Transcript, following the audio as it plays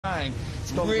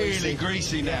It's really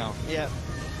greasy now. Yeah.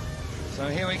 So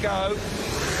here we go.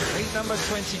 Heat number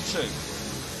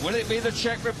 22. Will it be the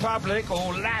Czech Republic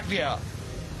or Latvia?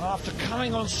 After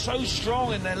coming on so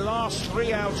strong in their last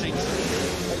three outings,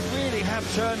 they really have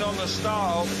turned on the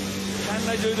style. Can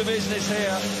they do the business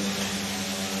here?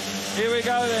 Here we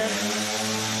go then.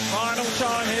 Final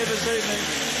time here this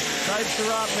evening. Saves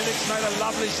her up. Milik's made a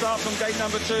lovely start from gate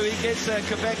number 2. He gets there.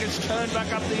 Quebec has turned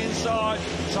back up the inside.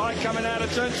 Ty coming out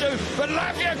of turn 2. But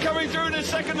Latvia coming through in the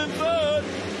second and third.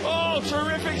 Oh,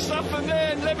 terrific stuff from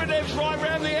there. Lebedev's right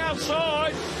round the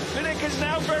outside. Milik is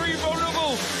now very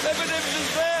vulnerable. Lebedev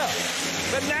is there.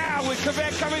 But now with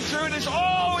Quebec coming through in this...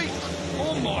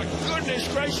 Oh my goodness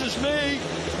gracious me.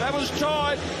 That was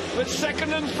tight. But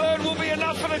second and third will be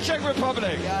enough for the Czech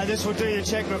Republic. Yeah, this will do the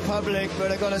Czech Republic,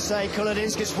 but I've got to say,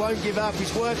 Kolodinskis won't give up.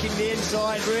 He's working the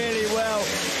inside really well.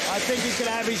 I think he's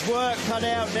going to have his work cut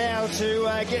out now to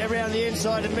get around the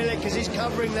inside of Milik, because he's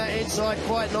covering that inside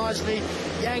quite nicely.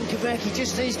 Jan Quebec, he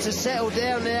just needs to settle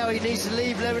down now. He needs to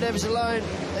leave Lebedevs alone.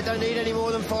 They don't need any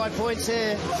more than 5 points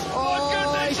here. Oh,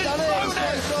 goodness, he's done it.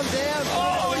 He's gone down.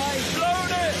 Oh, he's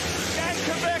blown it. Jan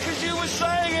Quebec, as you were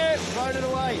saying it. Thrown it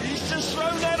away. He's just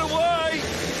thrown that away.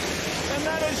 And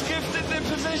that has gifted the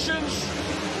positions.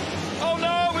 Oh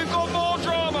no, we've got more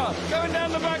drama. Going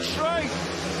down the back straight.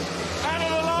 Out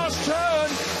of the last turn.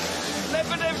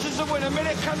 Lebedevs is the winner.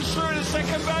 Milik comes through to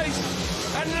second base.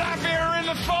 And Latvia are in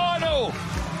the final.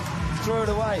 Threw it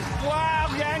away. Wow,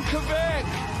 Jan Quebec.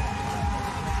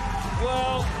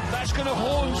 Well, that's going to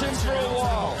haunt him for a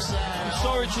while. I'm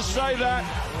sorry to say that,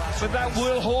 but that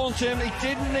will haunt him. He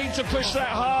didn't need to push that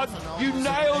hard. You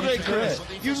nailed it, Chris.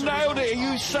 You nailed it.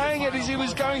 You saying it as he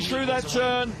was going through that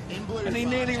turn, and he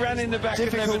nearly ran in the back of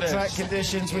Lebedevs. Difficult track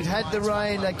conditions. We'd had the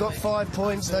rain. They got 5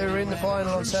 points. They were in the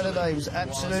final on Saturday. There was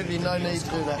absolutely no need to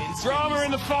do that. Drama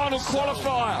in the final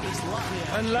qualifier,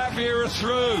 and Latvia are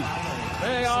through.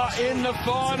 They are in the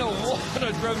final. What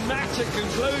a dramatic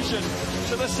conclusion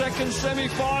to the second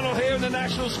semi-final here in the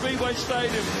National Speedway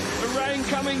Stadium. The rain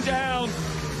coming down,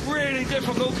 really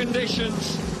difficult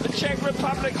conditions. The Czech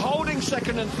Republic holding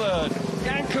second and third.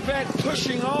 Jan Quebec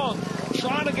pushing on,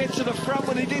 trying to get to the front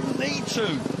when he didn't need to.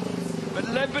 But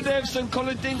Lebedevs and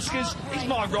Kolodinskis, he's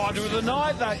my rider of the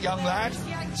night, that young lad.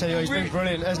 I tell you, he's been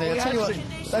brilliant, hasn't he? I tell you what,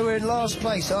 they were in last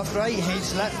place. After 8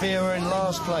 heats, Latvia were in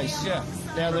last place. Yeah.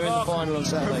 Now they're in the final on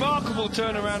Saturday. Remarkable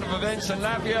turnaround of events, and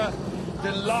Latvia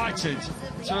delighted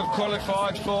to have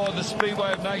qualified for the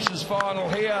Speedway of Nations final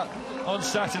here on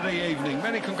Saturday evening.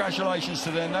 Many congratulations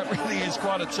to them. That really is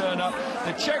quite a turn-up.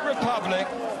 The Czech Republic,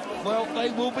 well,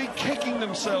 they will be kicking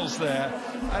themselves there.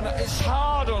 And it's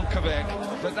hard on Quebec,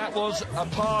 but that was a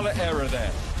parlour error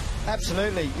there.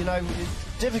 Absolutely. You know,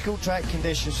 difficult track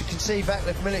conditions. You can see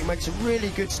Vaclav Milik makes a really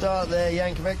good start there.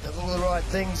 Jan Quebec does all the right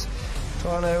things,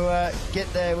 trying to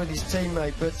get there with his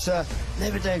teammate. But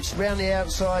Lebedevs round the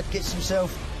outside, gets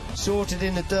himself sorted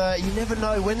in the dirt. You never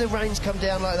know, when the rains come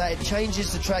down like that, it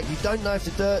changes the track. You don't know if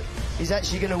the dirt is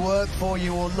actually going to work for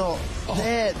you or not.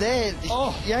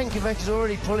 Jan Quebec is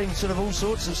already pulling sort of all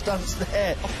sorts of stunts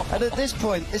there. And at this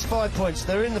point, it's 5 points.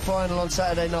 They're in the final on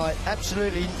Saturday night.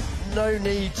 Absolutely no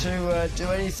need to do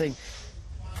anything.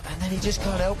 And then he just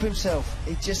can't help himself.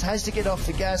 He just has to get off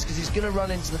the gas, because he's going to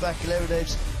run into the back of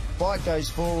Lebedevs. Bike goes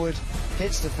forward,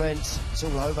 hits the fence, it's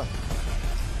all over.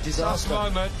 Disaster.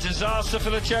 Tough moment, disaster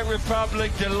for the Czech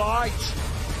Republic, delight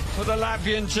for the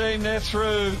Latvian team, they're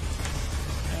through.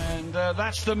 And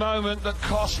that's the moment that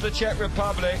cost the Czech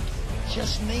Republic.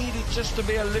 Just needed to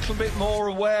be a little bit more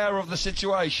aware of the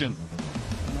situation.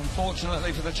 And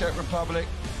unfortunately for the Czech Republic,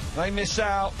 they miss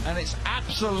out, and it's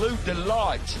absolute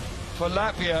delight for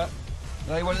Latvia.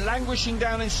 They were languishing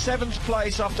down in 7th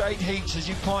place after 8 heats, as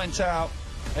you point out.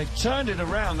 They've turned it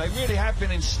around. They really have been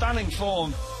in stunning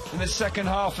form in the second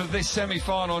half of this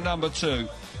semi-final number 2.